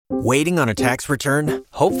Waiting on a tax return?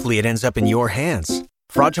 Hopefully it ends up in your hands.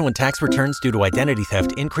 Fraudulent tax returns due to identity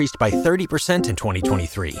theft increased by 30% in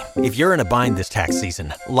 2023. If you're in a bind this tax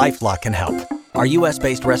season, LifeLock can help. Our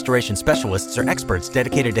U.S.-based restoration specialists are experts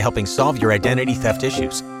dedicated to helping solve your identity theft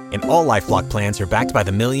issues. And all LifeLock plans are backed by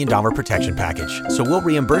the $1 Million Protection Package. So we'll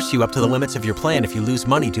reimburse you up to the limits of your plan if you lose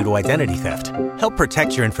money due to identity theft. Help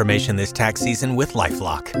protect your information this tax season with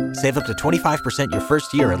LifeLock. Save up to 25% your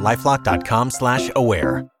first year at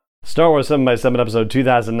LifeLock.com/aware. Star Wars 7x7 episode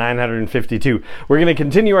 2952. We're going to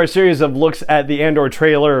continue our series of looks at the Andor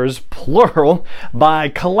trailers, plural, by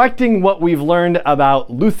collecting what we've learned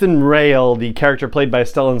about Luthen Rael, the character played by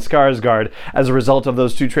Stellan Skarsgård, as a result of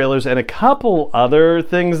those two trailers, and a couple other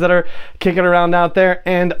things that are kicking around out there,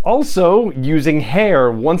 and also using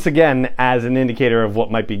hair once again as an indicator of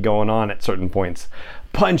what might be going on at certain points.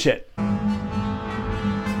 Punch it!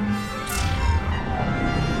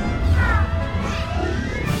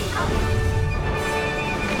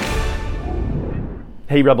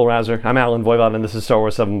 Hey Rebel Rouser, I'm Alan Voivod and this is Star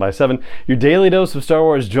Wars 7x7, your daily dose of Star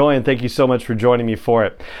Wars joy, and thank you so much for joining me for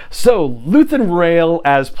it. So, Luthen Rael,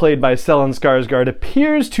 as played by Stellan Skarsgård,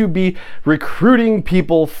 appears to be recruiting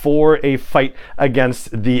people for a fight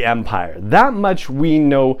against the Empire. That much we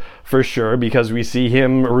know for sure because we see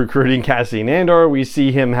him recruiting Cassian Andor, we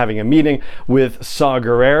see him having a meeting with Saw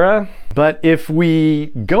Gerrera. But if we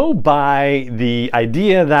go by the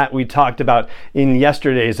idea that we talked about in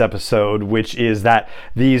yesterday's episode, which is that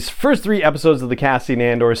these first 3 episodes of the Cassian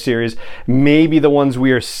Andor series may be the ones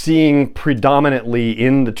we are seeing predominantly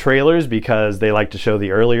in the trailers because they like to show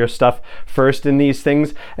the earlier stuff first in these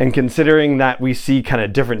things, and considering that we see kind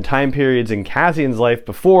of different time periods in Cassian's life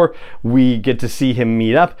before we get to see him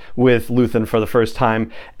meet up with Luthen for the first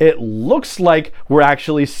time, it looks like we're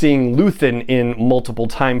actually seeing Luthen in multiple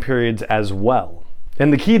time periods as well.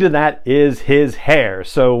 And the key to that is his hair.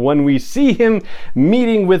 So when we see him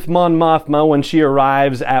meeting with Mon Mothma when she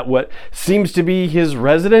arrives at what seems to be his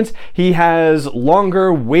residence, he has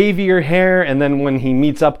longer, wavier hair, and then when he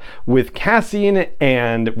meets up with Cassian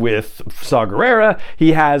and with Saw Gerrera,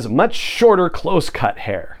 he has much shorter, close-cut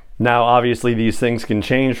hair. Now, obviously, these things can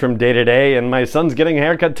change from day to day, and my son's getting a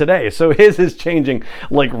haircut today, so his is changing,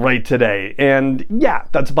 like, right today. And yeah,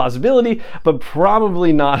 that's a possibility, but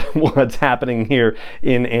probably not what's happening here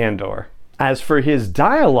in Andor. As for his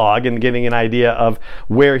dialogue and getting an idea of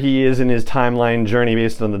where he is in his timeline journey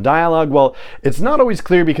based on the dialogue, well, it's not always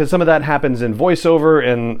clear because some of that happens in voiceover,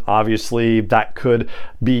 and obviously that could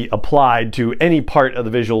be applied to any part of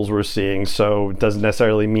the visuals we're seeing, so it doesn't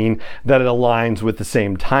necessarily mean that it aligns with the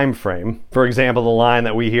same time frame. For example, the line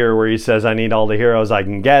that we hear where he says, "I need all the heroes I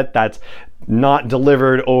can get," that's not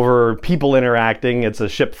delivered over people interacting. It's a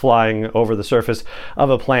ship flying over the surface of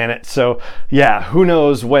a planet. So yeah, who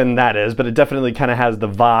knows when that is, but it definitely kind of has the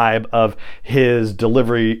vibe of his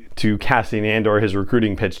delivery to Cassian Andor, his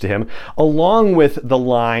recruiting pitch to him, along with the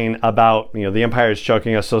line about, the Empire is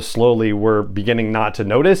choking us so slowly we're beginning not to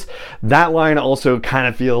notice. That line also kind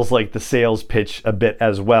of feels like the sales pitch a bit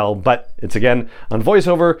as well, but it's again on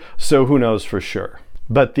voiceover, so who knows for sure.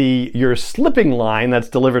 But the "you're slipping" line that's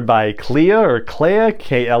delivered by Clea,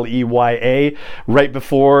 K-L-E-Y-A, right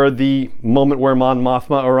before the moment where Mon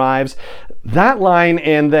Mothma arrives, that line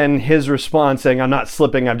and then his response saying, "I'm not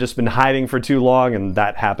slipping, I've just been hiding for too long," and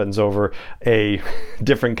that happens over a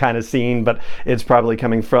different kind of scene, but it's probably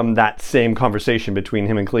coming from that same conversation between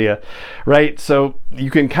him and Clea, right? So you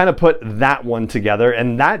can kind of put that one together,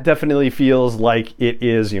 and that definitely feels like it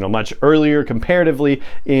is, much earlier comparatively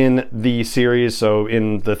in the series. So in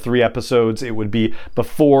the 3 episodes, it would be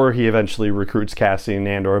before he eventually recruits Cassian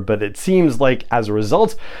Andor, but it seems like as a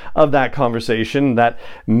result of that conversation that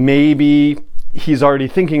maybe he's already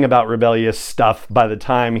thinking about rebellious stuff by the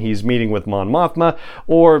time he's meeting with Mon Mothma,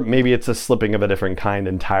 or maybe it's a slipping of a different kind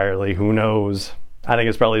entirely, who knows. I think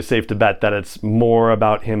it's probably safe to bet that it's more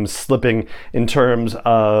about him slipping in terms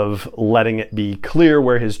of letting it be clear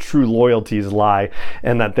where his true loyalties lie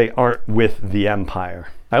and that they aren't with the Empire.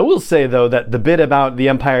 I will say, though, that the bit about the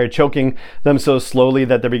Empire choking them so slowly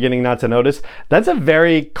that they're beginning not to notice, that's a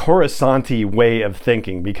very Coruscant-y way of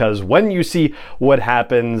thinking, because when you see what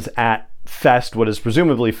happens at Fest, what is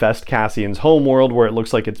presumably Fest, Cassian's homeworld, where it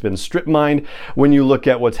looks like it's been strip mined, when you look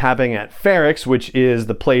at what's happening at Ferrix, which is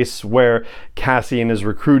the place where Cassian is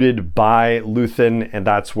recruited by Luthen, and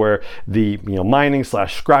that's where the mining /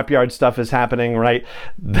 scrapyard stuff is happening, right?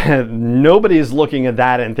 Nobody's looking at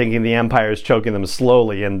that and thinking the Empire is choking them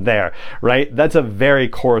slowly in there, right? That's a very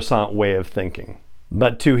Coruscant way of thinking.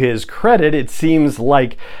 But to his credit, it seems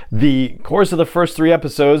like the course of the first 3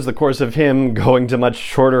 episodes, the course of him going to much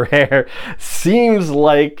shorter hair, seems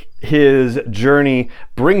like his journey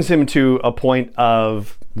brings him to a point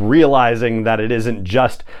of realizing that it isn't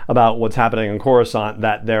just about what's happening on Coruscant,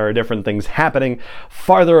 that there are different things happening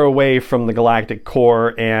farther away from the galactic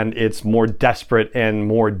core, and it's more desperate and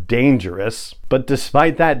more dangerous. But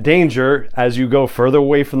despite that danger, as you go further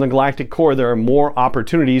away from the galactic core, there are more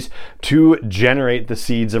opportunities to generate the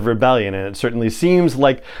seeds of rebellion. And it certainly seems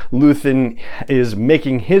like Luthen is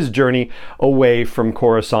making his journey away from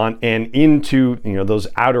Coruscant and into, those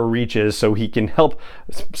outer reaches so he can help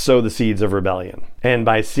sow the seeds of rebellion. And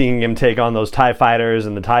by seeing him take on those TIE fighters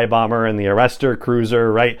and the TIE bomber and the arrestor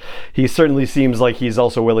cruiser, right, he certainly seems like he's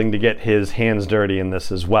also willing to get his hands dirty in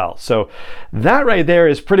this as well. So that right there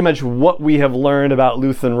is pretty much what we have learned about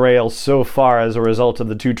Luthen Rael so far as a result of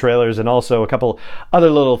the 2 trailers, and also a couple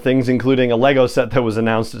other little things, including a Lego set that was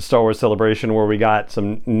announced at Star Wars Celebration where we got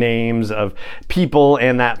some names of people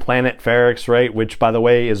and that planet Ferrix, right, which by the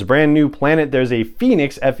way is a brand new planet. There's a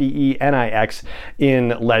Phoenix, F-E-E-N-I-X, in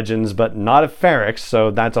Legends, but not a Ferrix,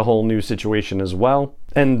 so that's a whole new situation as well.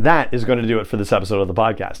 And that is going to do it for this episode of the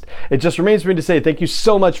podcast. It just remains for me to say thank you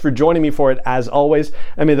so much for joining me for it as always,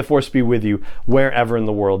 and may the Force be with you wherever in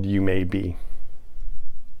the world you may be.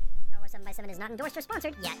 Star Wars 7x7 is not endorsed or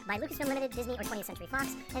sponsored yet by Lucasfilm Limited, Disney, or 20th Century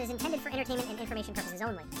Fox, and is intended for entertainment and information purposes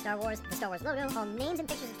only. Star Wars, the Star Wars logo, all names and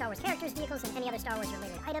pictures of Star Wars characters, vehicles, and any other Star Wars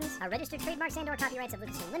related items are registered trademarks and/or copyrights of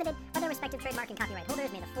Lucasfilm Limited or their respective trademark and copyright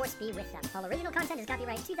holders. May the Force be with them. All original content is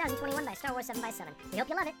copyright 2021 by Star Wars 7x7. We hope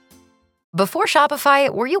you love it. Before Shopify,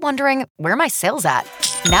 were you wondering, where are my sales at?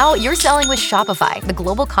 Now you're selling with Shopify, the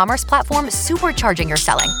global commerce platform supercharging your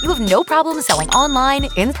selling. You have no problem selling online,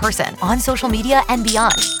 in person, on social media, and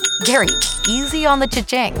beyond. Gary, easy on the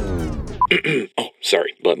cha-ching. Oh,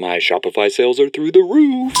 sorry, but my Shopify sales are through the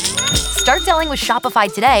roof. Start selling with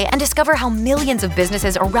Shopify today and discover how millions of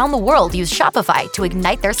businesses around the world use Shopify to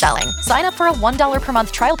ignite their selling. Sign up for a $1 per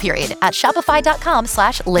month trial period at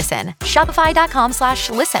shopify.com/listen.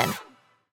 Shopify.com/listen.